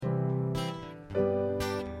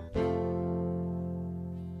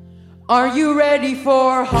Are you ready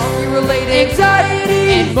for hockey-related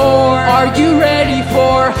anxiety and more? Are you ready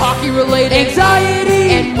for hockey-related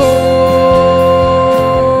anxiety and more?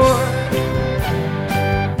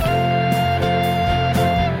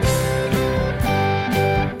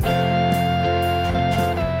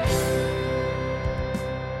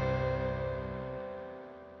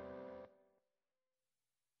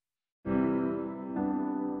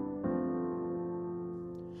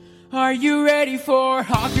 Are you ready for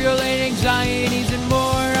hockey-related anxieties and more?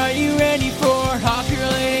 Are you ready for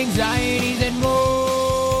hockey-related anxieties and more?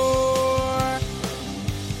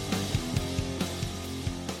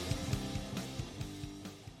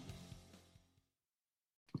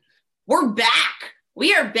 We're back.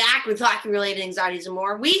 We are back with hockey-related anxieties and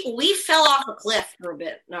more. We fell off a cliff for a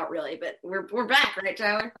bit. Not really, but we're back, right,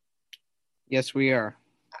 Tyler? Yes, we are.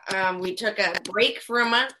 We took a break for a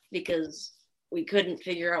month because we couldn't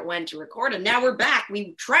figure out when to record, and now we're back.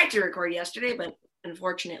 We tried to record yesterday, but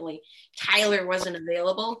unfortunately, Tyler wasn't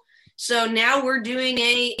available. So now we're doing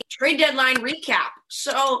a trade deadline recap.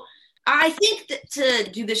 So I think that to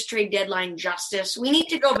do this trade deadline justice, we need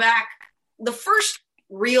to go back. The first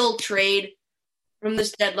real trade from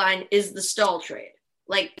this deadline is the Staal trade.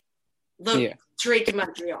 Like the trade to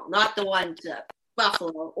Montreal, not the one to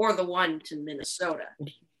Buffalo or the one to Minnesota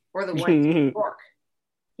or the one to New York.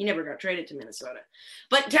 He never got traded to Minnesota.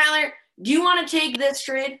 But Tyler, do you want to take this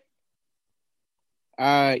trade?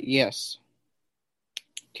 Yes.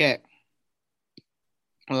 Okay.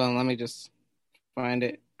 Hold on, let me just find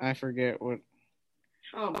it. I forget what.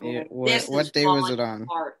 Oh, what day was it on?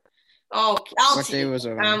 Oh, what day was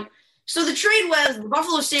it on? So the trade was the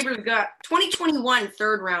Buffalo Sabres got 2021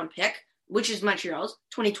 third-round pick, which is Montreal's,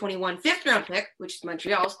 2021 fifth-round pick, which is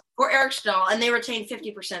Montreal's, for Eric Staal, and they retained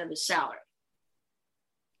 50% of his salary.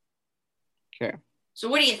 Okay. So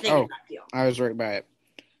what do you think of that deal? I was right by it.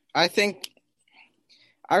 I think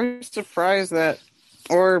I was surprised that,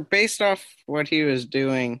 or based off what he was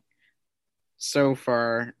doing so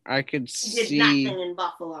far, I could see. He did nothing in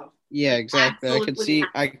Buffalo. Yeah, exactly. Absolutely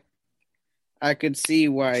I could see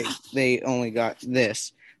why they only got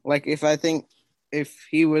this. Like, if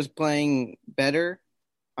he was playing better,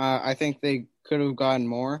 I think they could have gotten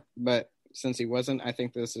more. But since he wasn't, I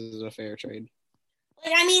think this is a fair trade.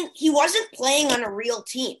 I mean, he wasn't playing on a real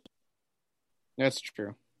team. That's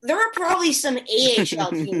true. There are probably some AHL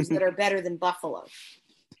teams that are better than Buffalo.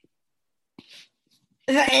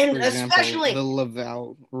 And For example, especially the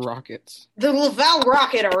Laval Rockets. The Laval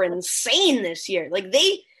Rocket are insane this year. Like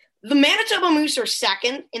the Manitoba Moose are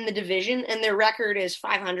second in the division, and their record is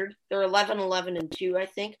 500. They're 11-11-2, I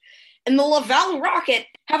think. And the Laval Rocket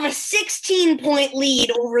have a 16-point lead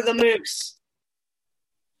over the Moose.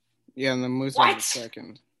 Yeah, and the Moose are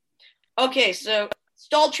second. Okay, so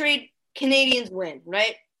Staal trade, Canadians win,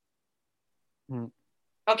 right?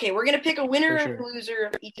 Okay, we're going to pick a winner and a loser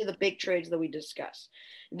of each of the big trades that we discuss.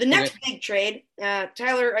 The next big trade,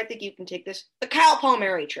 Tyler, I think you can take this, the Kyle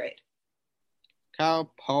Palmieri trade. Kyle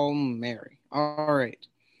Palmieri. All right.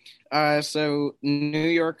 So New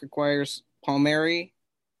York acquires Palmieri,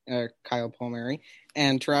 Kyle Palmieri,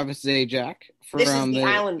 and Travis Zajac from the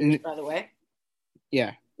Islanders, by the way.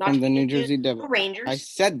 Yeah. From the New Jersey Devils. The Rangers. I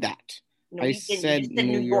said that. No, I said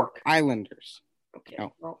New York Islanders. Okay.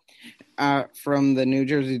 No. Well. From the New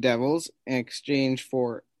Jersey Devils in exchange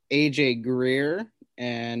for AJ Greer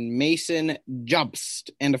and Mason Jobst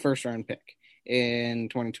and a first-round pick in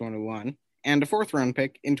 2021 and a fourth-round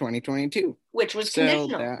pick in 2022. Which was conditional.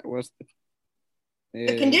 That was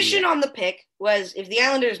the condition on the pick was if the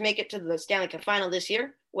Islanders make it to the Stanley Cup Final this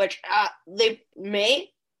year, which they may.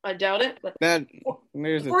 I doubt it, but the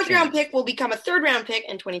fourth-round pick will become a third-round pick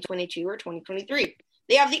in 2022 or 2023.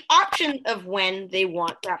 They have the option of when they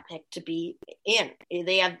want that pick to be in.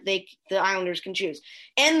 The Islanders can choose,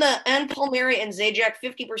 and Palmieri and Zajac,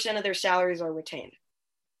 50% of their salaries are retained.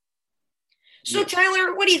 So, yes.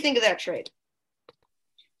 Tyler, what do you think of that trade?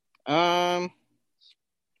 At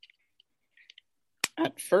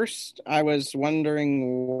first, I was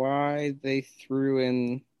wondering why they threw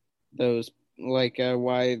in those. Why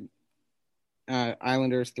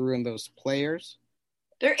Islanders threw in those players.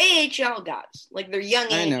 They're AHL guys. Like, they're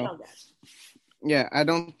young AHL guys. Yeah, I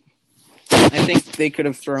think they could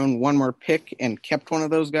have thrown one more pick and kept one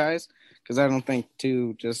of those guys, because I don't think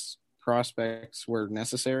two just prospects were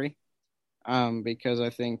necessary. Because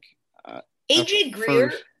I think... AJ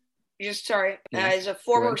Greer, is a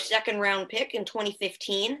former second-round pick in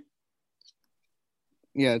 2015.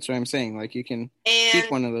 Yeah, that's what I'm saying. Like, you can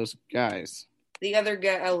keep one of those guys. The other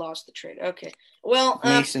guy, I lost the trade. Okay. Well,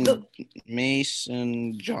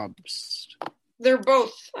 Mason Jobst. They're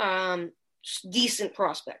both decent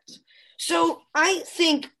prospects. So I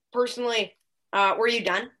think personally, were you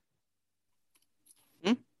done?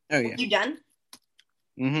 Oh Were yeah. you done?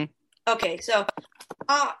 Mm-hmm. Okay, so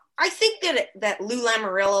I think that Lou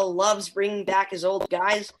Lamoriello loves bringing back his old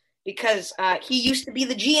guys because he used to be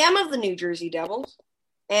the GM of the New Jersey Devils,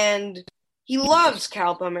 and he loves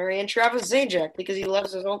Cal Palmieri and Travis Zajac because he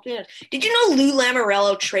loves his old players. Did you know Lou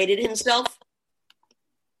Lamoriello traded himself?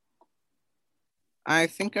 I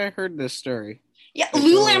think I heard this story. Yeah, That's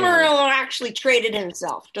Lou all I heard. Lamoriello actually traded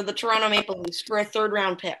himself to the Toronto Maple Leafs for a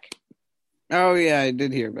third-round pick. Oh yeah, I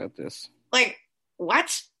did hear about this. Like,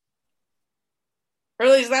 what? Or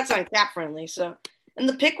at least that's on cap friendly. So, and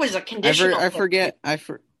the pick was a conditional. I pick. forget. I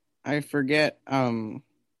forget. I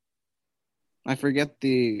forget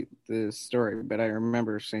the story, but I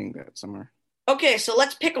remember seeing that somewhere. Okay, so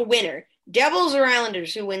let's pick a winner: Devils or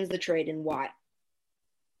Islanders. Who wins the trade and why?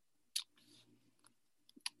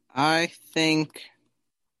 I think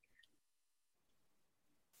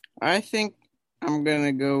I'm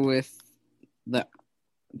gonna go with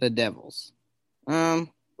the Devils.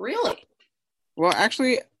 Really? Well,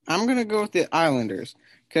 actually, I'm gonna go with the Islanders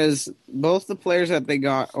because both the players that they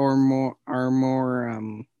got are more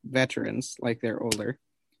veterans, like they're older,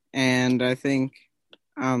 and I think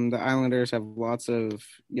the Islanders have lots of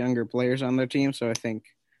younger players on their team, so I think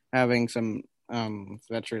having some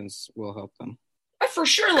veterans will help them. I for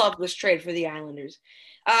sure love this trade for the Islanders.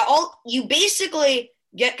 You basically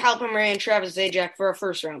get Cal Palmieri and Travis Zajac for a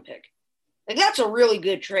first-round pick. Like that's a really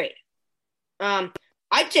good trade.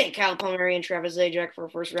 I'd take Cal Palmieri and Travis Zajac for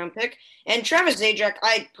a first-round pick. And Travis Zajac,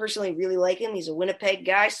 I personally really like him. He's a Winnipeg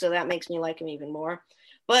guy, so that makes me like him even more.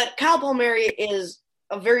 But Cal Palmieri is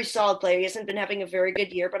a very solid player. He hasn't been having a very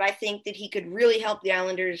good year, but I think that he could really help the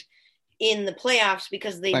Islanders in the playoffs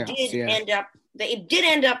because they did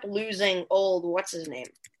end up losing old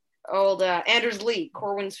Anders Lee,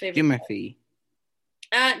 Corwin's favorite. Timothy.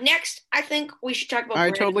 Next, I think we should talk about.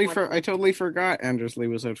 I totally forgot Anders Lee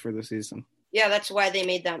was out for the season. Yeah, that's why they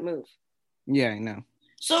made that move. Yeah, I know.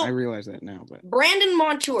 So I realize that now, but Brandon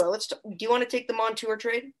Montour. Do you want to take the Montour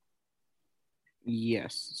trade?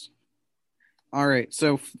 yes. All right.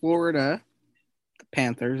 So Florida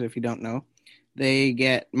Panthers, if you don't know, they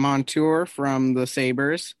get Montour from the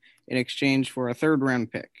Sabres in exchange for a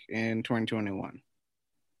third-round pick in 2021.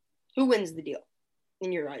 Who wins the deal,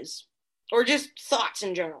 in your eyes? Or just thoughts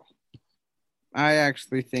in general? I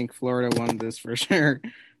actually think Florida won this for sure.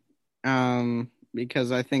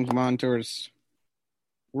 Because I think Montour's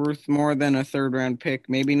worth more than a third-round pick.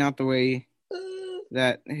 Maybe not the way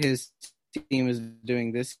that his team is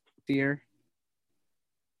doing this year.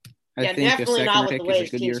 I think a second pick is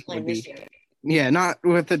a good year would be. Yeah, not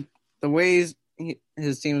with the ways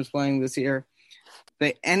his team is playing this year.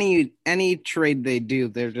 Any trade they do,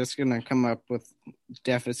 they're just gonna come up with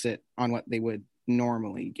deficit on what they would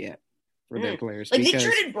normally get for their players. Like they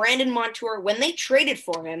traded Brandon Montour when they traded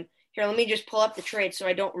for him. Here, let me just pull up the trade so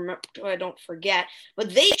I don't forget.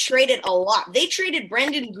 But they traded a lot. They traded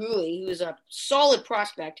Brendan Gooley, who's a solid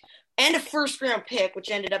prospect, and a first-round pick, which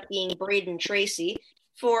ended up being Braden Tracy,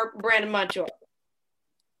 for Brandon Montour.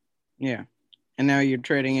 Yeah, and now you're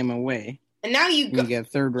trading him away. And now you get a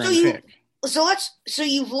third-round pick. So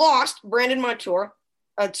you've lost Brandon Montour,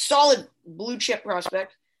 a solid blue chip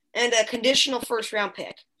prospect, and a conditional first-round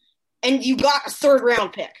pick, and you got a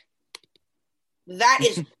third-round pick. That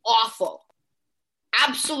is awful.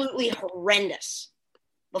 Absolutely horrendous.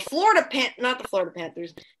 Not the Florida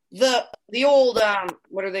Panthers. The old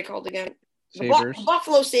what are they called again? Sabres. The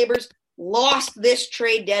Buffalo Sabres lost this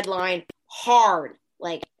trade deadline hard.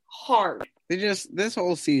 Like hard. This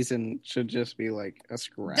whole season should just be like a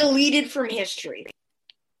scrap. Deleted from history.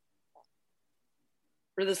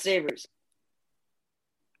 For the Sabres.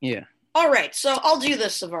 Yeah. All right, so I'll do the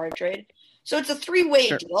Savard trade. So it's a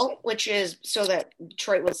three-way deal, which is so that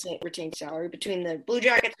Detroit will retain salary between the Blue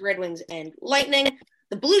Jackets, Red Wings, and Lightning.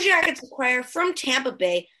 The Blue Jackets acquire from Tampa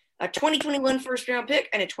Bay a 2021 first-round pick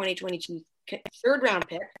and a 2022 third-round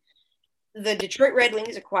pick. The Detroit Red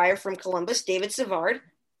Wings acquire from Columbus David Savard,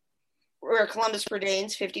 where Columbus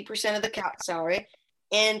retains 50% of the cap salary,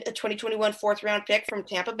 and a 2021 fourth-round pick from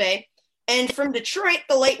Tampa Bay. And from Detroit,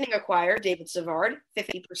 the Lightning acquire David Savard,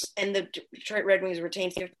 50%, and the Detroit Red Wings retain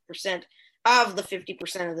 50% of the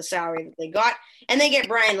 50% of the salary that they got, and they get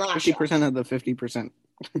Brian Lashoff. 50% of the 50%.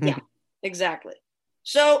 Yeah, exactly.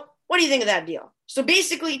 So what do you think of that deal? So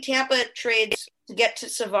basically, Tampa trades to get to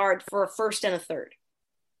Savard for a first and a third.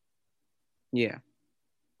 Yeah.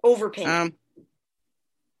 Overpaying.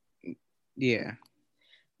 Yeah.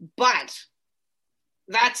 But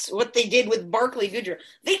That's what they did with Barclay Goodrow.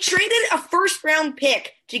 They traded a first-round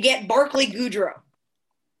pick to get Barclay Goodrow.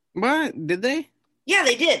 What? Did they? Yeah,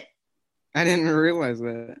 they did. I didn't realize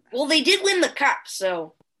that. Well, they did win the cup,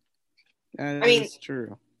 so That I mean, is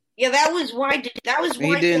true. yeah, that was why He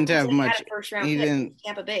didn't have Dickinson much. had a first-round He pick didn't. in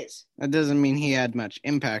Tampa Bay's. That doesn't mean he had much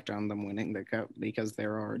impact on them winning the cup because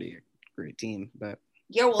they're already a great team. But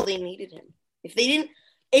Yeah, well, they needed him. If they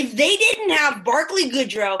didn't have Barclay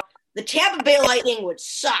Goodrow, the Tampa Bay Lightning would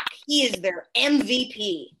suck. He is their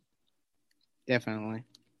MVP. definitely,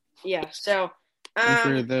 Yeah, so and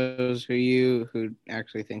for those who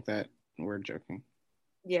actually think that, we're joking.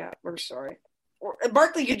 yeah, we're sorry.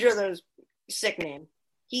 Barclay Goodrow, that was a sick name.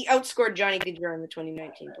 He outscored Johnny Gaudreau in the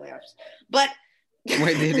 2019 playoffs. But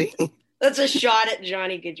Wait, did he? that's a shot at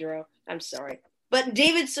Johnny Gaudreau. I'm sorry. But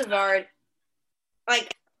David Savard,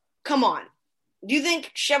 like, come on. Do you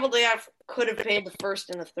think Cheveldayoff could have paid the first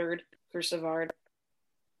and the third for Savard?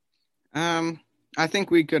 I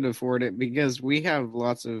think we could afford it because we have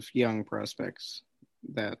lots of young prospects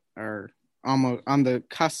that are almost on the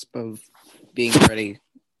cusp of being ready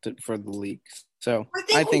for the league. So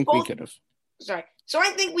I think we could have. Sorry. So I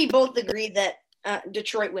think we both agreed that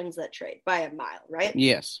Detroit wins that trade by a mile, right?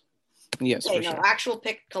 Yes. Yes, Okay, for no, sure. actual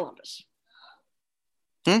pick Columbus.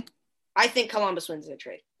 I think Columbus wins the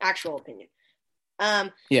trade. Actual opinion.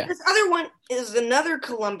 Yeah. This other one is another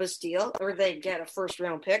Columbus deal, where they get a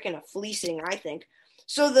first-round pick and a fleecing, I think.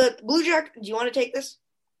 So the Blue Jack, do you want to take this?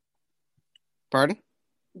 Pardon?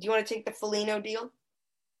 Do you want to take the Foligno deal?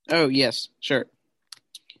 Oh, yes, sure.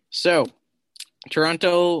 So,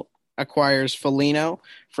 Toronto acquires Foligno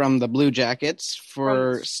from the Blue Jackets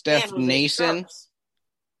for From Steph San Jose Nason. Sharks.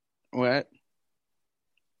 What?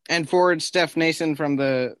 And forward Steph Nason from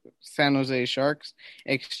the San Jose Sharks,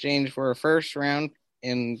 exchanged for a first round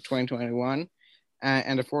in 2021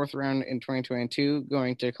 and a fourth round in 2022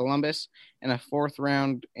 going to Columbus, and a fourth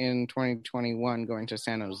round in 2021 going to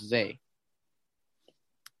San Jose.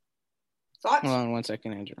 Thoughts? Hold on one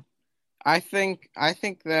second, Andrew. I think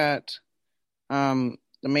that the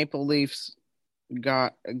Maple Leafs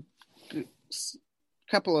got a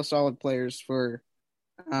couple of solid players for.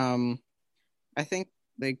 I think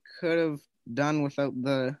they could have done without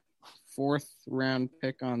the fourth round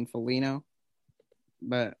pick on Foligno,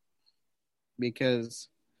 but because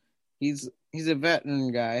he's a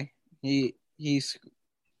veteran guy, he's.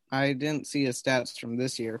 I didn't see his stats from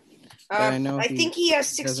this year. But I think he has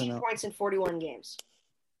 16 points in 41 games.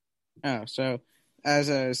 Oh, so as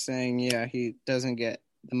I was saying, yeah, he doesn't get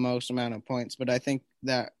the most amount of points, but I think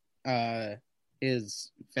that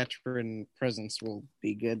his veteran presence will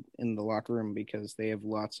be good in the locker room because they have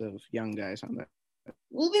lots of young guys on that.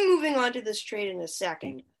 We'll be moving on to this trade in a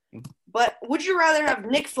second. But would you rather have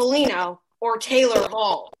Nick Foligno or Taylor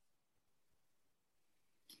Hall?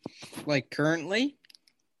 Like currently?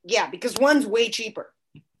 Yeah, because one's way cheaper.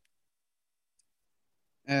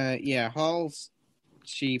 Yeah, Hall's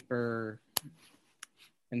cheaper,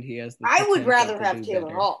 and he has. I would rather have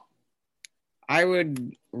Taylor Hall. I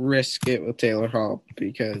would risk it with Taylor Hall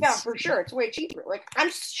because. Yeah, for sure, it's way cheaper. Like, I'm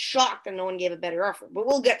shocked that no one gave a better offer, but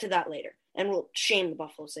we'll get to that later, and we'll shame the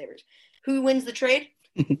Buffalo Sabres. Who wins the trade?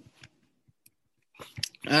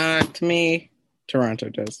 To me, Toronto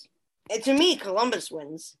does. To me, Columbus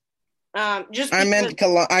wins. Just I meant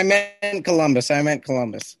Columbus.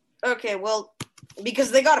 Okay, well,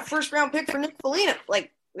 because they got a first-round pick for Nick Foligno.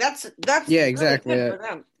 Like, that's yeah, exactly really good for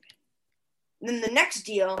them. And then the next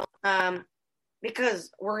deal,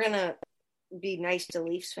 because we're gonna be nice to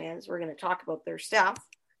Leafs fans, we're gonna talk about their stuff.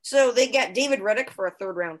 So they get David Reddick for a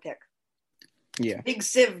third-round pick. Yeah, Big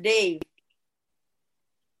Civ Dave.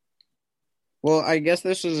 Well, I guess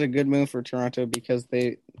this is a good move for Toronto because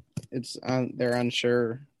they're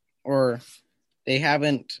unsure, or they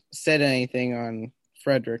haven't said anything on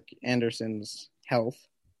Frederik Andersen's health.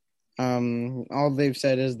 All they've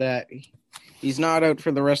said is that he's not out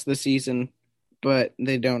for the rest of the season, but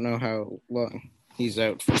they don't know how long he's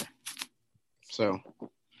out for. So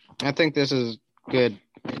I think this is good,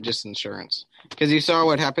 just insurance. Because you saw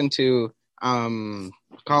what happened to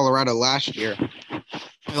Colorado last year.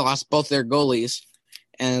 They lost both their goalies,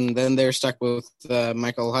 and then they're stuck with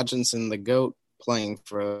Michael Hutchinson, the GOAT, playing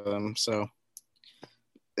for them. So,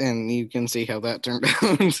 and you can see how that turned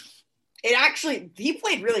out. He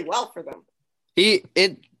played really well for them. He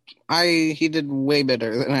did way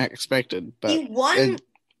better than I expected. But he won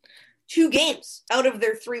 2 games out of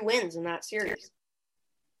their 3 wins in that series.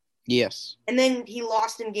 Yes. And then he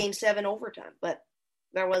lost in Game 7 overtime, but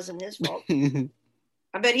that wasn't his fault.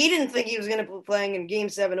 I bet he didn't think he was going to be playing in Game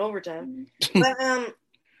 7 overtime. But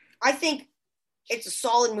I think it's a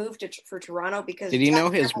solid move for Toronto because. Did you know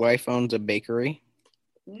his wife owns a bakery?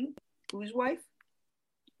 Whose wife?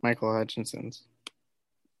 Michael Hutchinson's.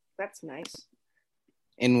 That's nice.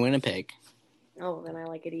 In Winnipeg. Oh, then I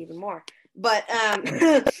like it even more. But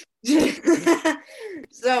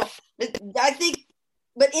so I think,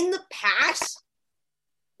 but in the past,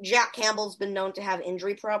 Jack Campbell's been known to have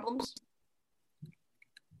injury problems.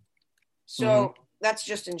 So that's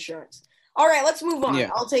just insurance. All right, let's move on.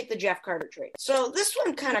 Yeah. I'll take the Jeff Carter trade. So this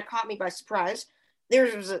one kind of caught me by surprise.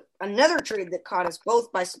 There was another trade that caught us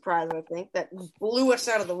both by surprise, I think, that blew us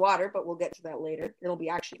out of the water, but we'll get to that later. It'll be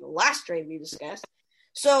actually the last trade we discussed.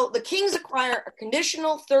 So the Kings acquire a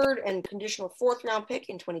conditional third and conditional fourth round pick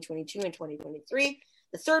in 2022 and 2023.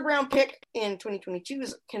 The third round pick in 2022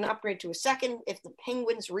 can upgrade to a second if the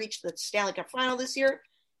Penguins reach the Stanley Cup final this year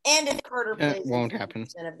and if Carter plays won't happen.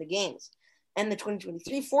 of the games. And the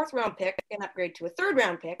 2023 fourth round pick can upgrade to a third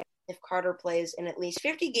round pick if Carter plays in at least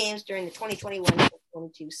 50 games during the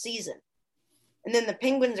 2021-2022 season. And then the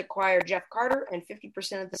Penguins acquire Jeff Carter and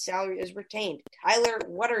 50% of the salary is retained. Tyler,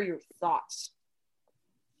 what are your thoughts?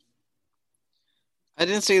 I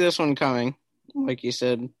didn't see this one coming, like you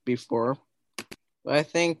said before. But I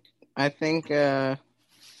think the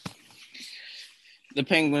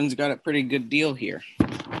Penguins got a pretty good deal here.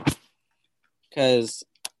 Because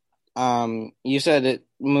you said it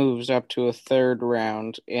moves up to a third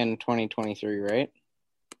round in 2023, right?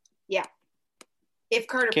 Yeah. If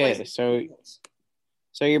Carter plays. Okay,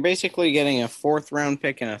 so you're basically getting a fourth round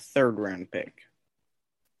pick and a third round pick.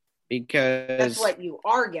 Because that's what you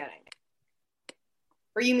are getting.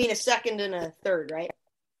 Or you mean a second and a third, right?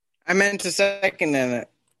 I meant a second and a...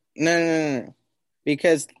 No.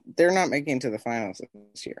 Because they're not making it to the finals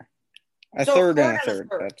this year. A third and a third.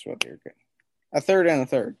 That's what you're getting. A third and a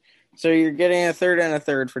third. So you're getting a third and a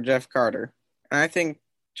third for Jeff Carter. And I think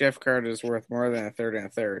Jeff Carter is worth more than a third and a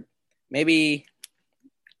third. Maybe...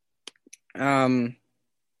 I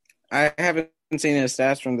haven't seen his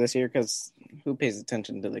stats from this year because who pays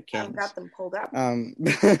attention to the Kings? I've got them pulled up.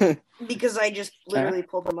 Because I just literally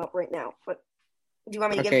pulled them up right now. But do you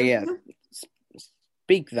want me to give them to you?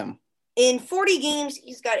 Speak them. In 40 games,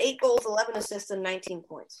 he's got 8 goals, 11 assists, and 19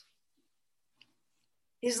 points.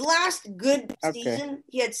 His last good season,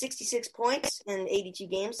 he had 66 points in 82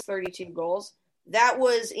 games, 32 goals. That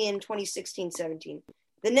was in 2016-17.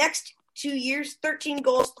 The next 2 years, 13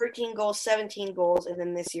 goals, 17 goals, and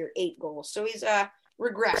then this year, 8 goals. So he's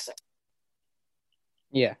regressing.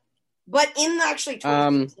 Yeah. But in actually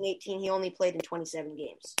 2018, he only played in 27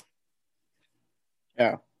 games.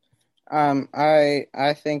 Yeah.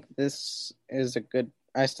 I think this is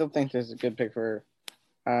I still think this is a good pick for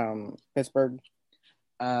Pittsburgh.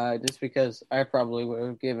 Just because I probably would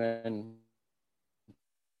have given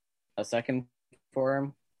a second for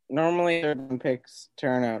him. Normally, third picks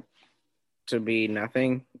turn out to be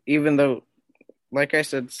nothing, even though, like I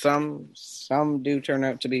said, some do turn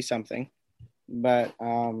out to be something. But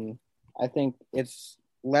I think it's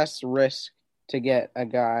less risk to get a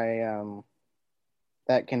guy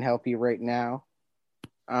that can help you right now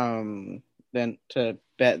than to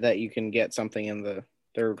bet that you can get something in the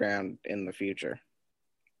third round in the future.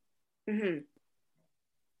 Mm-hmm.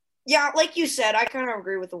 Yeah, like you said, I kind of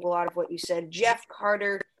agree with a lot of what you said. Jeff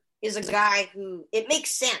Carter is a guy who, it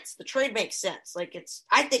makes sense. The trade makes sense.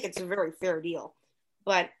 I think it's a very fair deal.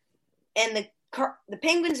 But, and the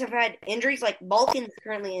Penguins have had injuries, like Malkin is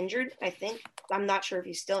currently injured, I think. I'm not sure if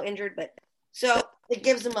he's still injured, but so it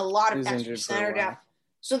gives them a lot of extra center depth.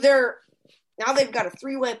 So now they've got a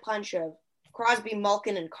three-way punch of Crosby,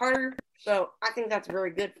 Malkin, and Carter. So I think that's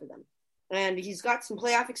very good for them. And he's got some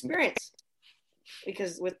playoff experience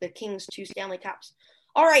because with the Kings' 2 Stanley Cups.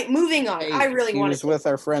 All right, moving on. Hey, I really want to. He was with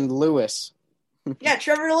our friend Lewis. Yeah,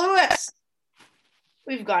 Trevor Lewis.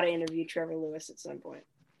 We've got to interview Trevor Lewis at some point.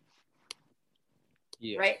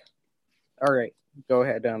 Yeah. Right? All right. Go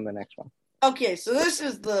ahead on the next one. Okay, so this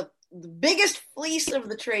is the biggest fleece of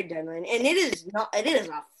the trade deadline, and it is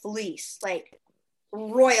a fleece, like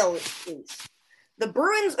royal fleece. The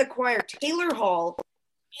Bruins acquire Taylor Hall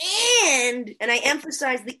and I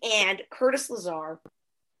emphasize the and, Curtis Lazar,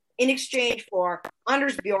 in exchange for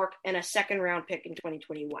Anders Bjork and a second-round pick in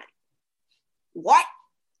 2021. What?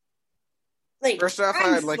 Like, first off,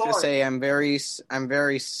 I'd like to say I'm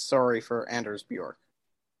very sorry for Anders Bjork.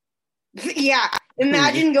 Yeah,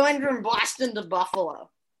 imagine going from Boston to Buffalo.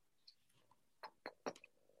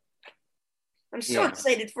 I'm so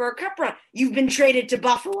excited for a cup run. You've been traded to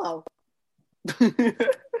Buffalo.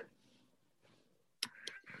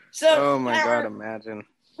 So, oh my God, imagine.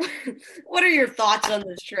 What are your thoughts on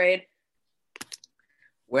this trade?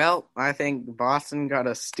 Well, I think Boston got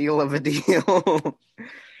a steal of a deal.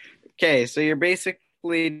 Okay, so you're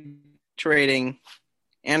basically trading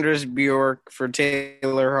Anders Bjork for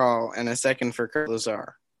Taylor Hall and a second for Curtis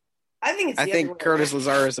Lazar. I think it's I the think other way Curtis around.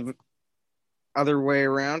 Lazar is the other way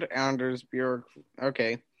around. Anders Bjork.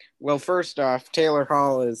 Okay. Well, first off, Taylor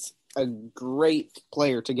Hall is a great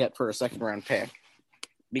player to get for a second round pick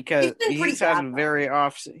because He's been pretty he's had bad, a though. very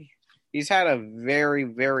off. He's had a very,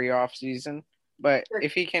 very off season. But Sure.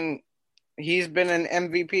 if he can, he's been an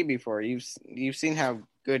MVP before. You've seen how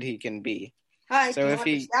good he can be. Hi, So do you if want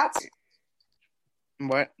the he- stats?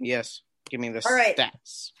 What? Yes. Give me the All right.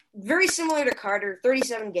 stats. Very similar to Carter,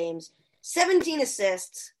 37 games, 17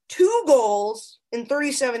 assists, 2 goals in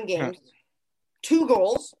 37 games, 2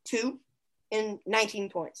 goals, 2 in 19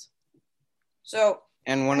 points. So,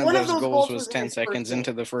 And one of those goals was 10 seconds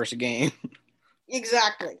into the first game.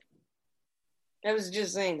 exactly. I was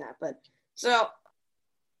just saying that, but so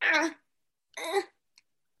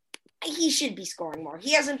he should be scoring more.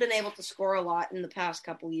 He hasn't been able to score a lot in the past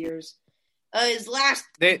couple years. His last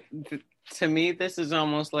To me, this is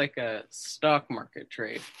almost like a stock market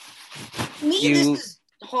trade. this is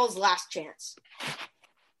Hall's last chance.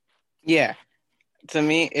 Yeah. To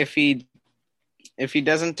me, if he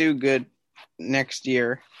doesn't do good next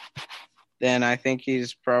year, then I think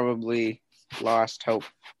he's probably lost hope.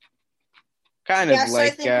 Kind of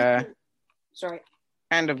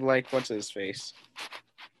like what's his face?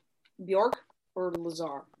 Bjork or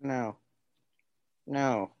Lazar? No.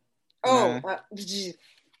 Oh,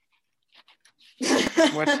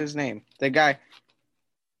 What's his name? The guy.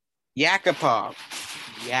 Yakupov.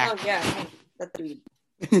 Oh yeah, that dude.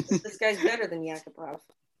 This guy's better than Yakupov.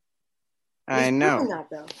 I He's know. doing that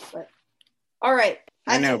though, but all right.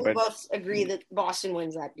 I know, think we but- both agree that Boston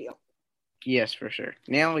wins that deal. Yes, for sure.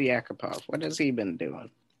 Nail Yakupov. What has he been doing?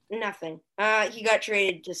 Nothing. He got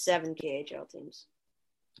traded to 7 KHL teams.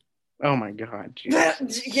 Oh my God. Jesus.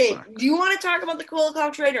 Okay, do you want to talk about the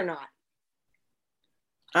Kulikov trade or not?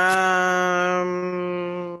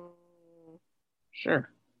 Sure.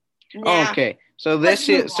 Nah. Okay. So Let's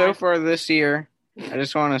move on. far this year, I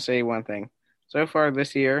just want to say one thing. So far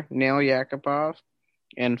this year, Nail Yakupov,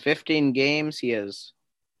 in 15 games, he has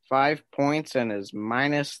 5 points and is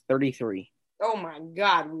minus 33. Oh my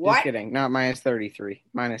God! What? Just kidding. Not minus 33.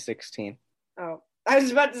 Minus 16. Oh, I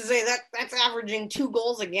was about to say that's averaging 2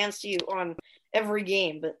 goals against you on every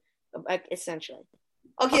game, but essentially.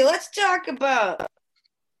 Okay, let's talk about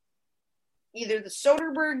either the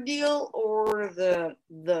Soderberg deal or the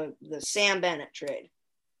Sam Bennett trade.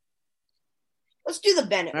 Let's do the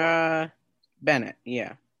Bennett one. Bennett,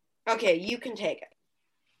 yeah. Okay, you can take it.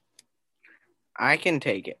 I can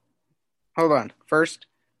take it. Hold on. First,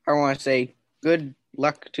 I want to say good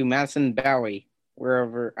luck to Madison Bowie,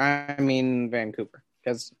 Vancouver,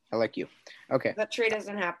 because I like you. Okay. That trade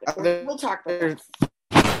hasn't happened. There's- We'll talk about There's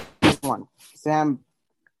that. one. Sam.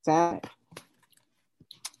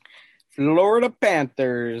 Florida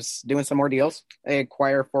Panthers doing some more deals. They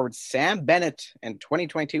acquire forward Sam Bennett and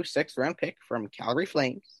 2022 6th-round pick from Calgary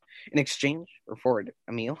Flames in exchange for forward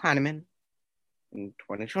Emil Heineman in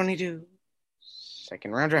 2022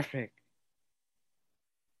 2nd-round draft pick.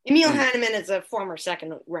 Emil Heineman is a former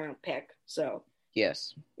 2nd-round pick, so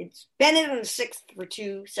Yes, it's Bennett on the 6th for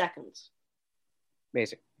 2 seconds.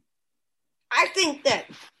 basic. I think that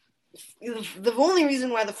the only reason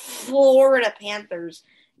why the Florida Panthers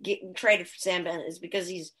get traded for Sam Bennett is because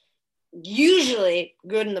he's usually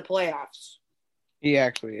good in the playoffs. He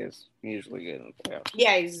actually is usually good in the playoffs.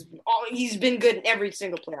 Yeah, he's been good in every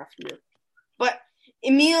single playoff year. But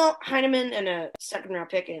Emil Heineman and a 2nd-round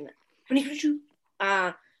pick in 2022.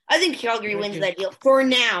 I think Calgary wins that deal for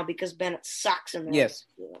now because Bennett sucks in the Yes.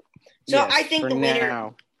 So Yes, I think for the winner.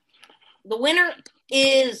 now. The winner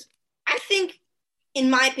is, I think, in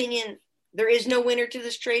my opinion, there is no winner to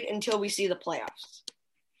this trade until we see the playoffs.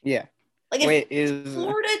 Yeah. Like if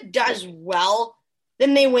Florida does well,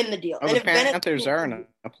 then they win the deal. Oh, and the if Bennett, Panthers are in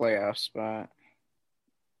a playoff spot.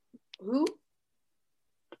 who?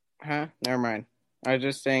 Huh? Never mind. I was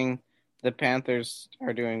just saying the Panthers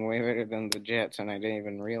are doing way better than the Jets, and I didn't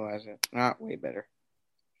even realize it. Not way better.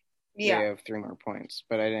 Yeah. They have 3 more points,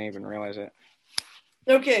 but I didn't even realize it.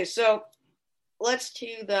 Okay, so let's do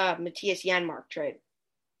the Matthias Janmark trade.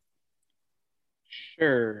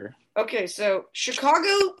 Sure. Okay, so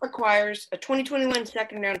Chicago acquires a 2021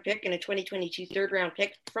 2nd-round pick and a 2022 3rd-round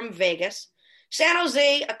pick from Vegas. San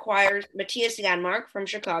Jose acquires Matthias Janmark from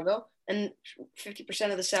Chicago, and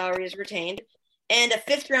 50% of the salary is retained, and a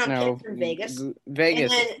 5th-round pick from Vegas.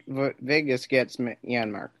 Vegas gets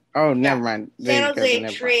Janmark. Oh, never mind. San Jose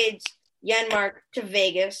trades Janmark to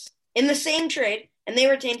Vegas. In the same trade, and they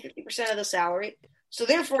retain 50% of the salary. So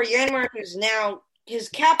therefore, Janmark is now, his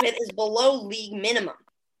cap hit is below league minimum.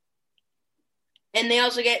 And they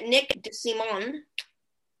also get Nick DeSimone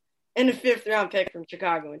and a 5th-round pick from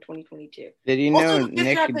Chicago in 2022. Did you Also, know the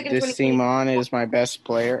Nick 5th-round pick in 2022 DeSimone is my best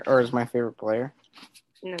player, or is my favorite player?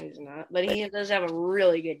 No, he's not. But he does have a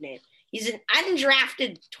really good name. He's an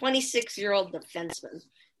undrafted 26-year-old defenseman.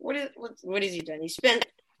 What has he done? He spent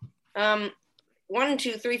 4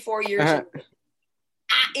 years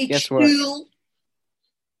in Guess AHL. what?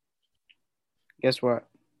 Guess what?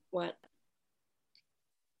 What?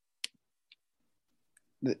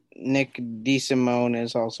 Nick DeSimone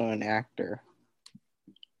is also an actor.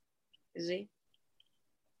 Is he?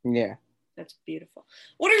 Yeah. That's beautiful.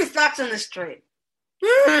 What are your thoughts on this trade?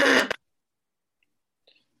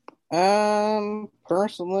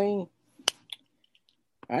 Personally,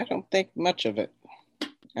 I don't think much of it.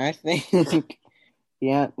 I think,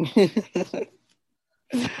 yeah.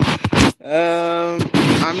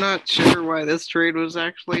 I'm not sure why this trade was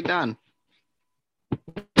actually done.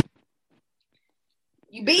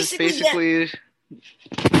 You It's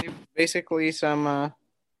basically some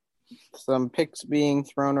picks being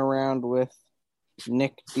thrown around with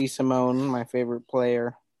Nick DeSimone, my favorite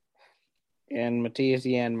player, and Matthias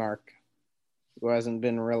Janmark, who hasn't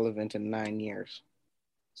been relevant in 9 years.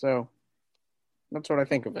 So that's what I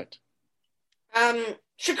think of it.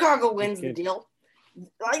 Chicago wins the deal.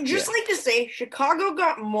 I'd just like to say Chicago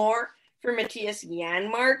got more for Matthias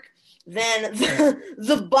Janmark than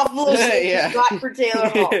the Buffalo Sabres got for Taylor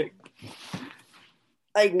Hall.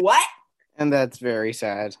 Like, what? And that's very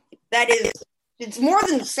sad. It's more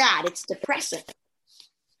than sad. It's depressing.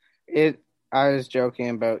 I was joking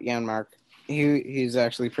about Janmark. He's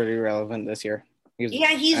actually pretty relevant this year. He's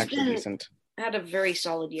decent. Had a very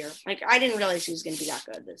solid year. Like, I didn't realize he was going to be that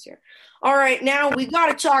good this year. All right, now we got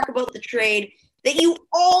to talk about the trade that you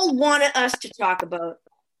all wanted us to talk about.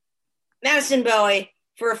 Madison Bowie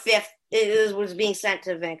for a 5th was being sent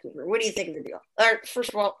to Vancouver. What do you think of the deal? First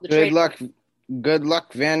of all, the trade. Good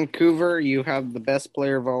luck, Vancouver. You have the best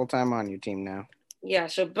player of all time on your team now. Yeah,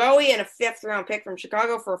 so Bowie and a 5th-round pick from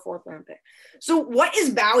Chicago for a 4th-round pick. So what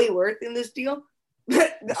is Bowie worth in this deal?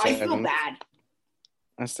 I feel bad.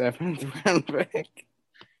 A 7th-round pick.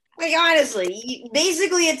 Like, honestly,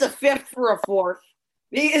 basically it's a 5th for a 4th.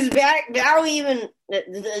 Is Bowie even...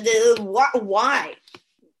 Why?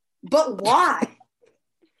 But why?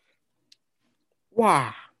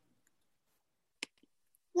 Why?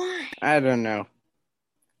 Why? I don't know.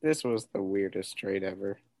 This was the weirdest trade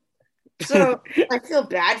ever. So, I feel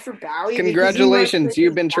bad for Bowie. Congratulations,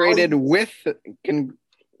 you've been traded with...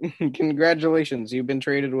 Congratulations, you've been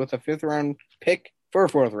traded with a 5th-round pick for a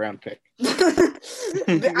 4th-round pick.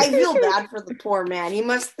 I feel bad for the poor man. He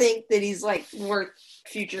must think that he's, like, worth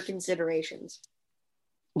future considerations.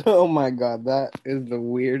 Oh my god, that is the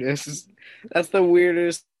weirdest... That's the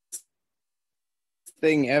weirdest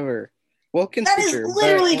thing ever. Well, consider, that is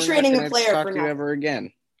literally trading a player for nothing. Ever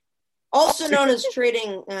again. Also known as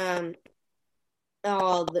trading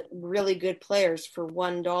the really good players for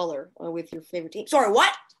 $1 with your favorite team. Sorry,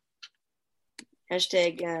 what?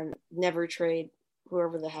 Hashtag never trade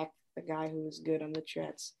whoever the heck the guy who was good on the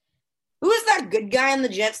Jets. Who was that good guy on the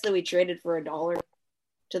Jets that we traded for $1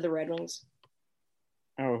 to the Red Wings?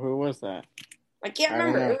 Oh, who was that? I can't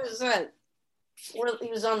remember. It was he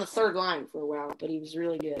was on the 3rd line for a while, but he was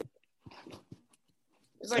really good. It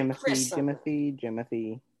was like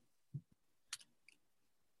Jimothy.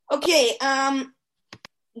 Okay,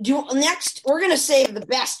 next we're gonna save the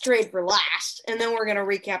best trade for last, and then we're gonna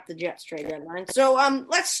recap the Jets trade deadline. So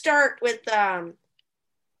let's start with do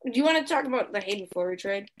you want to talk about the Hayden Fleury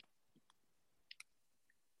trade?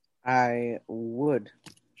 I would.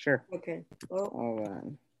 Sure. Okay. Well, hold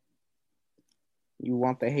on. You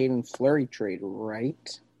want the Hayden Fleury trade,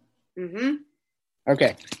 right? Mm-hmm.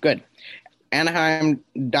 Okay, good. Anaheim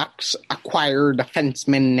Ducks acquired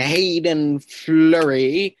defenseman Hayden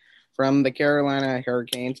Fleury from the Carolina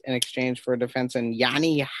Hurricanes in exchange for defenseman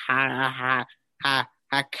Yanni Hakanpää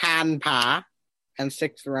and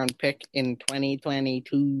 6th-round pick in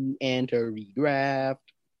 2022 entry draft.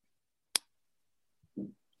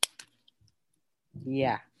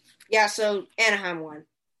 Yeah. Yeah, so Anaheim won.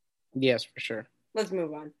 Yes, for sure. Let's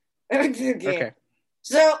move on. Okay.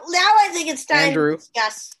 So now I think it's time Andrew, to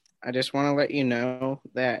discuss. I just want to let you know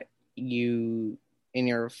that you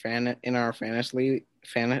in our fantasy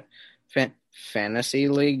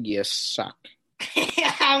league, you suck.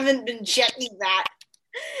 I haven't been checking that.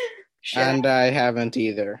 And I haven't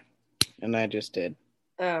either. And I just did.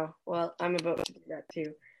 Oh, well, I'm about to do that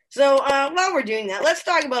too. So while we're doing that, let's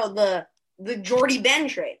talk about the Jordy Ben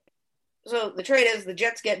trade. So the trade is the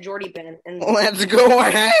Jets get Jordy Ben. And Let's go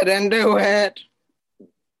ahead and do it.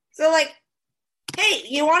 so, like, hey,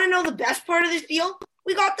 you want to know the best part of this deal?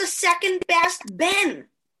 We got the second best Ben.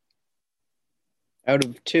 Out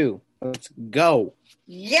of 2. Let's go.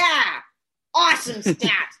 Yeah. Awesome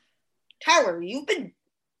stats. Tyler, you've been...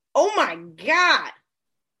 Oh, my God.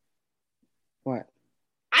 What?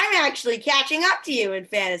 I'm actually catching up to you in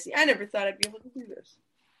fantasy. I never thought I'd be able to do this.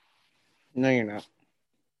 No, you're not.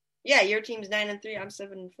 Yeah, your team's 9-3. I'm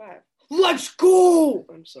 7-5. Let's go!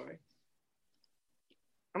 I'm sorry.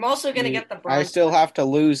 I'm also going to get the bronze. I still have to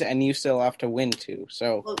lose, and you still have to win, too.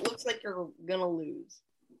 So Well, it looks like you're going to lose.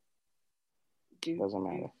 Doesn't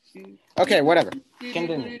matter. Okay, whatever.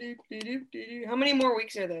 Continue. How many more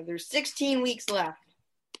weeks are there? There's 16 weeks left.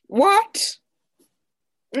 What?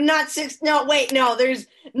 Not six. No, wait. No, there's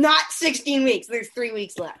not 16 weeks. There's 3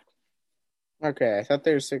 weeks left. Okay, I thought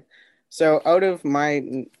there's 6. So out of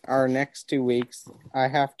our next 2 weeks, I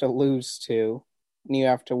have to lose 2, and you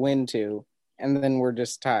have to win 2, and then we're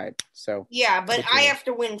just tied. So yeah, but I have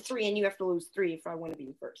to win 3, and you have to lose 3 if I want to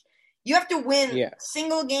be first. You have to win a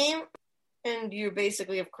single game, and you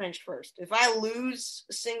basically have clinched first. If I lose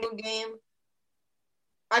a single game,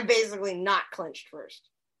 I basically not clinched first.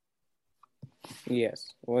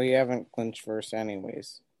 Yes. Well, you haven't clinched first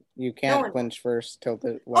anyways. You can't clinch first till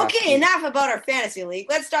the last Okay, week. Enough about our fantasy league.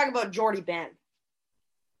 Let's talk about Jordy Ben.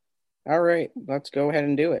 All right, let's go ahead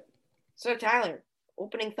and do it. So, Tyler,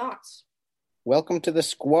 opening thoughts. Welcome to the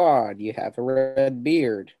squad. You have a red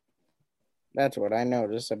beard. That's what I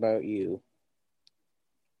notice about you.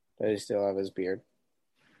 Does he still have his beard?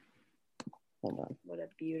 Hold on. What a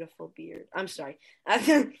beautiful beard. I'm sorry.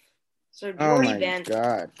 So, Jordy Ben. Oh, my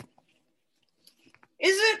God.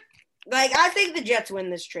 Is it? Like, I think the Jets win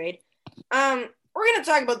this trade. We're going to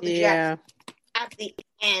talk about the Jets at the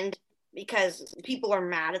end because people are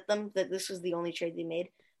mad at them that this was the only trade they made.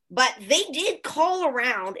 But they did call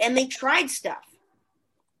around and they tried stuff.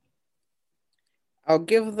 I'll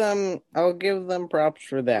give them props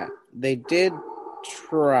for that. They did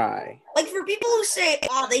try. Like, for people who say,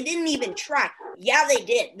 oh, they didn't even try. Yeah, they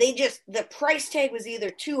did. The price tag was either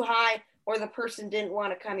too high or the person didn't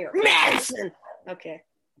want to come here. Madison! Okay.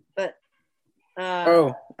 But,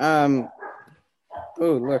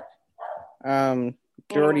 look.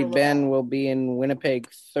 Jordy Ben will be in Winnipeg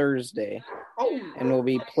Thursday. And will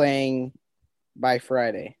be playing by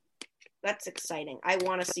Friday. That's exciting. I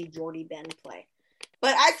want to see Jordy Ben play.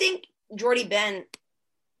 But I think Jordy Ben,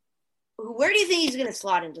 where do you think he's going to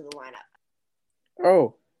slot into the lineup?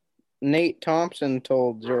 Oh, Nate Thompson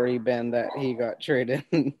told Jordy Ben that he got traded.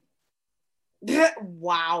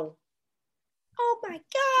 Wow. Oh, my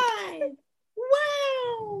God.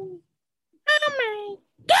 Wow. Oh, my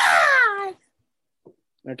God.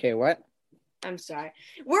 Okay, what? I'm sorry.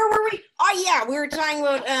 Where were we? Oh, yeah, we were talking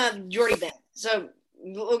about Jordy Ben. So,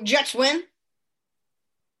 Jets win?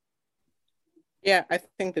 Yeah, I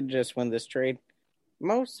think the Jets win this trade.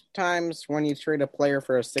 Most times when you trade a player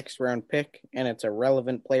for a 6th-round pick and it's a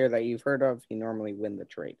relevant player that you've heard of, you normally win the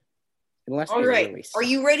trade. All right. Are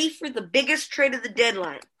you ready for the biggest trade of the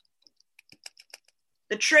deadline?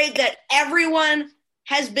 The trade that everyone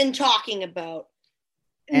has been talking about.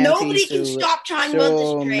 Nobody can stop talking about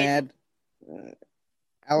this trade.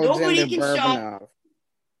 Nobody can stop.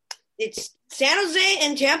 It's San Jose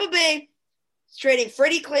and Tampa Bay trading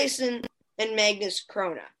Freddie Claesson and Magnus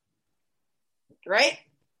Krona. Right?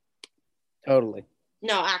 Totally.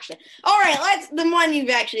 No, actually. All right, let's the one you've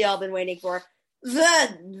actually all been waiting for.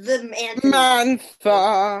 The Anthony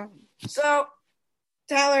Mantha. So,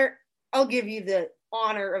 Tyler, I'll give you the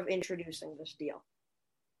honor of introducing this deal.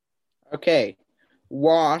 Okay.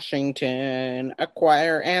 Washington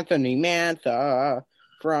acquire Anthony Mantha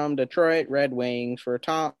from Detroit Red Wings for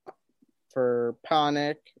Panik,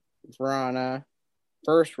 Vrana,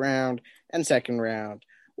 1st round and 2nd round.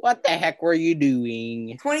 What the heck were you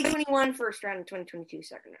doing? 2021 1st round and 2022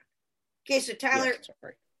 2nd round. Okay, so Tyler,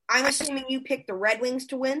 I'm assuming you picked the Red Wings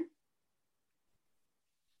to win?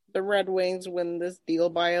 The Red Wings win this deal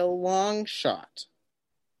by a long shot.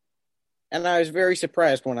 And I was very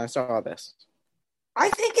surprised when I saw this. I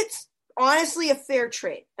think it's honestly a fair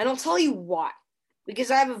trade. And I'll tell you why. Because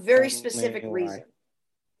I have a very specific reason.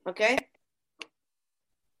 Okay?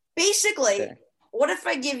 Basically, what if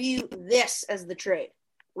I give you this as the trade?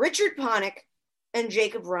 Richard Panik and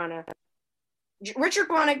Jacob Vrana. Richard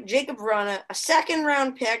Panik, Jacob Vrana, a 2nd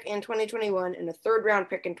round pick in 2021 and a 3rd round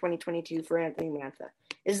pick in 2022 for Anthony Mantha.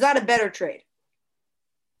 Is that a better trade?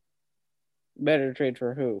 Better trade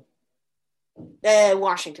for who?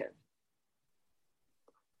 Washington.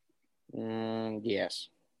 Yes.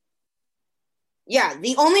 Yeah,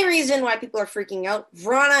 the only reason why people are freaking out,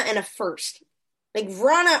 Vrana and a first. Like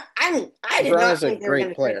Vrana, I did not Vrana's a think they were going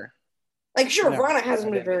great to trade. player. Like, sure, No, Vrana I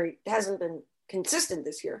didn't. hasn't been consistent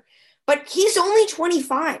this year, but he's only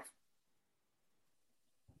 25.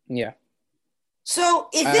 Yeah. So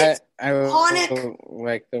if it's I Panik,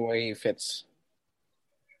 like the way he fits.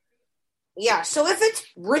 yeah. So if it's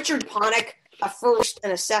Richard Panik, a first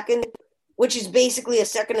and a second, which is basically a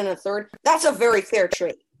second and a third, that's a very fair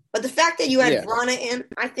trade. But the fact that you had Yeah. Vrana in,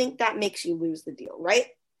 I think that makes you lose the deal, right?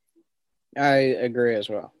 I agree as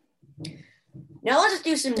well. Now let's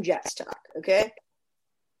do some Jets talk, okay?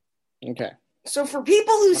 Okay. So for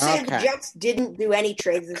people who say the Okay. Jets didn't do any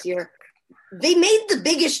trades this year, they made the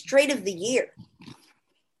biggest trade of the year.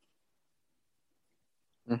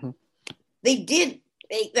 Mm-hmm. They did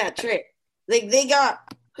make that trade. They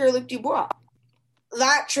got Pierre-Luc Dubois.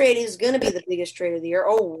 That trade is going to be the biggest trade of the year.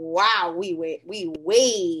 Oh, wow. We wait.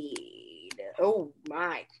 Oh,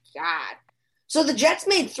 my God. So the Jets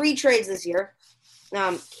made 3 trades this year.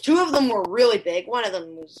 2 of them were really big. One of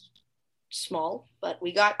them was small, but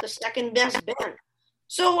we got the second best Ben.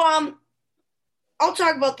 So I'll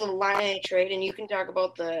talk about the Laine trade, and you can talk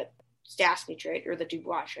about the Stastny trade or the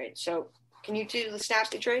Dubois trade. So can you do the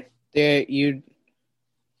Stastny trade?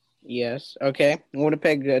 Yes. Okay.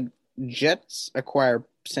 Winnipeg Jets acquire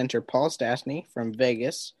center Paul Stastny from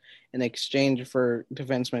Vegas in exchange for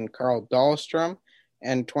defenseman Carl Dahlstrom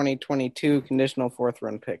and 2022 conditional 4th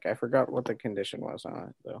round pick. I forgot what the condition was on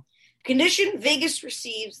it, though. Condition: Vegas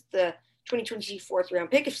receives the 2020 4th round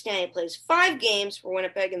pick if Stanley plays 5 games for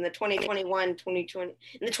Winnipeg in the 2021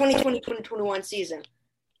 season.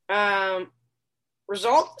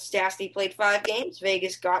 Result: Stastny played 5 games.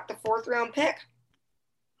 Vegas got the 4th round pick.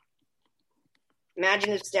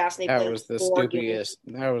 Imagine if Stastny That plays was the 4 games. stupidest.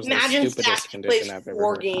 That was Imagine the stupidest Stastny condition plays I've ever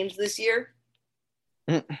 4 heard. games this year.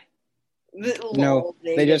 No,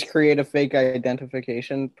 they just create a fake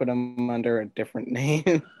identification, put them under a different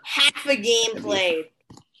name. half a game played.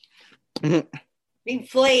 He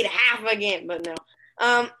played half a game, but no.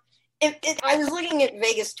 I was looking at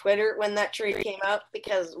Vegas Twitter when that trade came out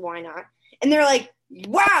because why not? And they're like,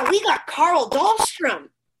 "Wow, we got Carl Dahlstrom."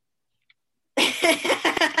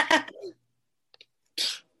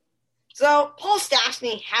 So Paul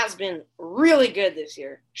Stastny has been really good this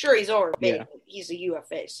year. Sure, he's overpaid. Yeah. He's a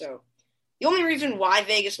UFA, so the only reason why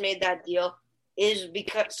Vegas made that deal is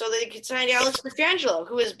because so they could sign Alex Pietrangelo,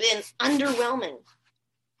 who has been underwhelming.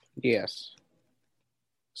 Yes.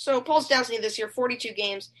 So Paul Stastny this year, 42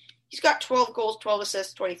 games. He's got 12 goals, 12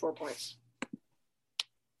 assists, 24 points.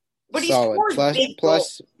 But he scores big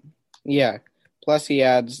goals. Yeah. Plus he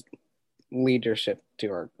adds leadership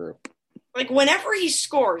to our group. Like whenever he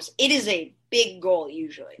scores, it is a big goal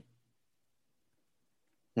usually.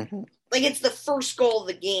 Mm-hmm. Like it's the first goal of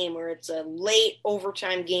the game or it's a late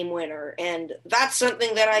overtime game winner. And that's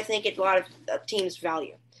something that I think a lot of teams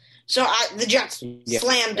value. So the Jets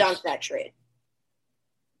slam dunked that trade.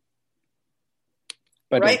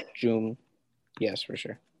 But right? in June, yes, for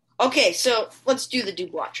sure. Okay, so let's do the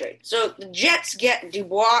Dubois trade. So the Jets get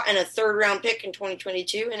Dubois and a 3rd round pick in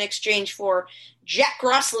 2022 in exchange for Jack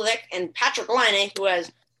Roslovic and Patrick Laine, who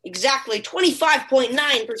has exactly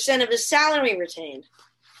 25.9% of his salary retained.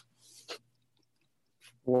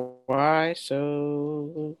 Why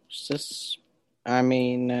so such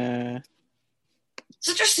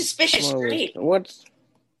a suspicious trade. What's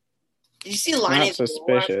Did you see Laine? Not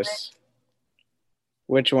suspicious.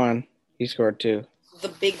 Which one? He scored 2. The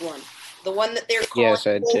big one. The one that they're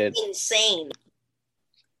calling insane.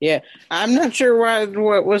 Yeah, I'm not sure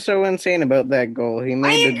what was so insane about that goal. He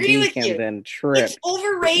made a deke and then tripped. It's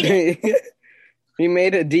overrated. He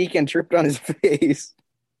made a deke and tripped on his face.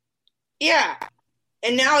 Yeah.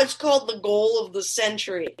 And now it's called the goal of the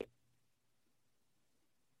century.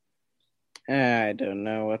 I don't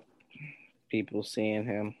know what people see in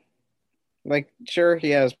him. Like, sure, he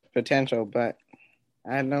has potential, but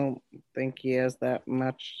I don't think he has that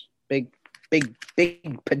much big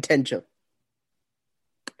potential.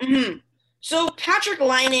 Mm-hmm. So Patrick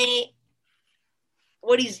Laine,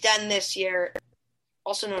 what he's done this year,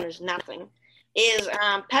 also known as nothing, is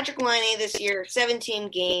Patrick Laine this year, 34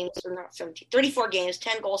 games,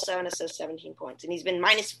 10 goals, 7 assists, 17 points, and he's been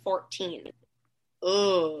minus 14.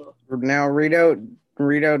 Ugh. Now read out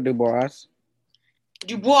Dubois.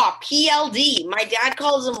 Dubois, PLD. My dad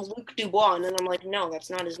calls him Luke Dubois, and then I'm like, no, that's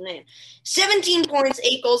not his name. 17 points,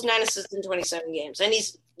 8 goals, 9 assists in 27 games, and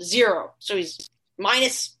he's 0. So he's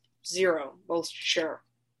minus 0, both sure.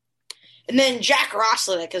 And then Jack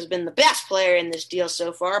Roslovic has been the best player in this deal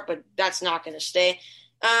so far, but that's not going to stay.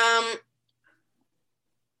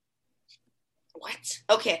 What?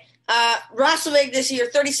 Okay. Roslovic this year,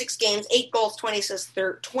 36 games, 8 goals, 20 assists,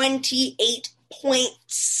 28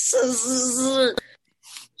 points.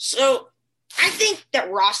 So I think that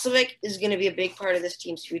Roslovic is going to be a big part of this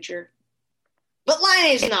team's future. But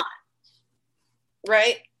Laine is not.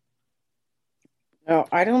 Right? No,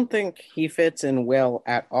 I don't think he fits in well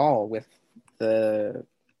at all with the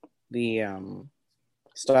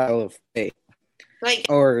style of play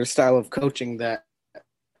or style of coaching that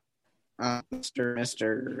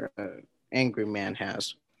Mr. Angry Man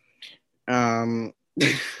has. I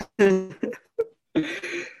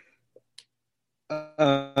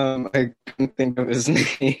couldn't think of his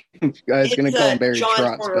name. I was going to call him Barry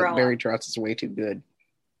Trotz, but Barry Trotz is way too good.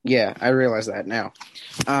 Yeah, I realize that now.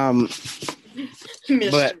 But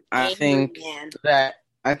I think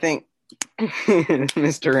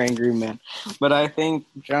Mr. Angry Man. But I think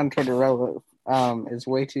John Tortorella is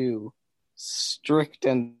way too strict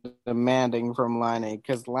and demanding from Laine,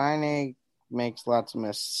 because Laine makes lots of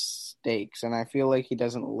mistakes, and I feel like he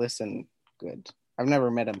doesn't listen good. I've never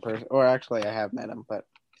met him or actually I have met him, but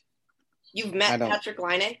you've met Patrick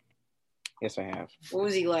Laine? Yes, I have. What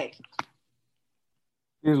was he like?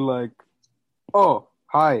 He's like, "Oh,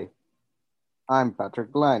 hi, I'm Patrick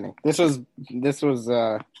Laine." This was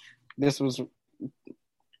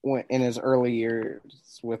when, in his early years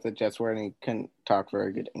with the Jets, where he couldn't talk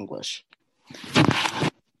very good English.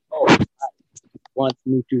 Oh, wants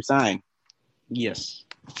me to sign? Yes.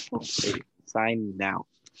 Okay, sign now.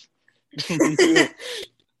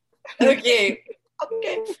 Okay.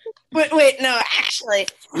 But wait, no, actually,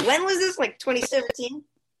 when was this? Like 2017?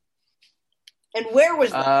 And where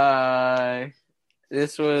was that?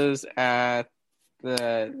 This was at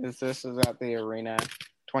the arena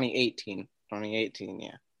 2018. 2018,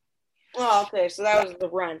 yeah. Oh, okay, so that was the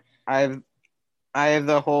run. I have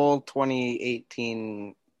the whole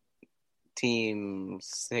 2018 team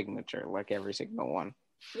signature, like every single one.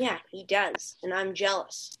 Yeah, he does, and I'm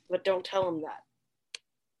jealous, but don't tell him that.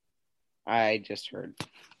 I just heard.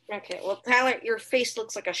 Okay, well, Tyler, your face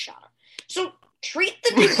looks like a shot. So treat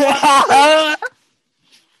the Dubois.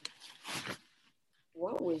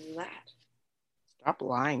 What was that? Stop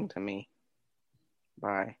lying to me.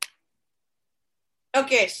 Bye.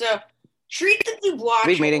 Okay, so treat the Dubois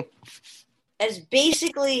meeting as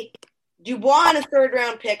basically Dubois and a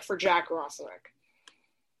third-round pick for Jack Roslovic.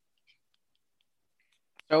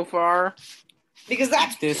 So far, because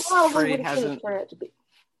that's this probably trade what it's going to turn out to be.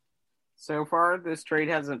 So far, this trade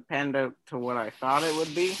hasn't panned out to what I thought it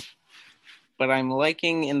would be, but I'm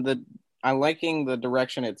liking the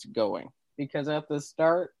direction it's going. Because at the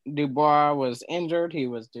start, Dubois was injured, he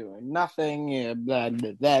was doing nothing, blah,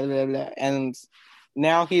 blah, blah, blah, blah. And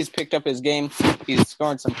now he's picked up his game, he's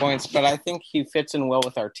scored some points, but I think he fits in well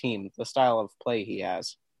with our team, the style of play he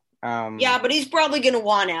has. Yeah, but he's probably going to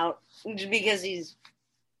want out because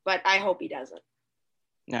but I hope he doesn't.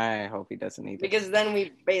 I hope he doesn't either. Because then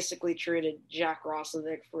we basically traded Jack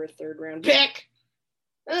Roslovic for a third-round pick.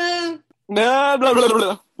 Blah, blah, blah,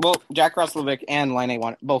 blah. Well, Jack Roslovic and Laine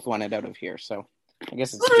both wanted out of here, so I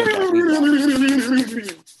guess it's good that we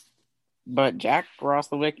got. But Jack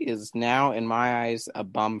Roslovic is now, in my eyes, a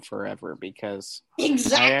bum forever because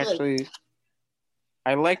exactly.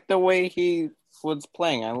 I liked the way he was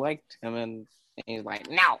playing. I liked him, and he's like,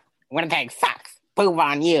 "No, Winnipeg sucks. Move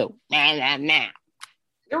on, you." Nah.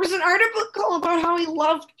 There was an article about how he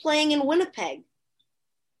loved playing in Winnipeg.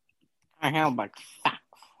 Hellbuck sucks.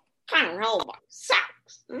 Connor Hellbuck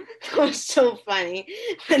sucks. That was so funny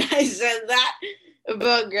when I said that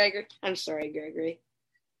about Gregory. I'm sorry, Gregory.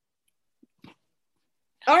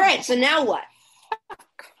 All right, so now what?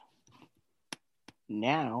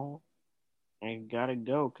 Now I gotta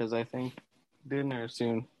go because I think dinner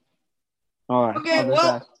soon. All right. Okay,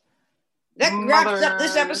 well, that wraps up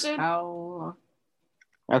this episode.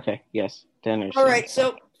 Okay, yes, dinner soon. All right,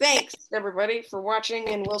 so thanks, everybody, for watching,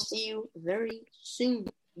 and we'll see you very soon.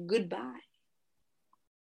 Goodbye.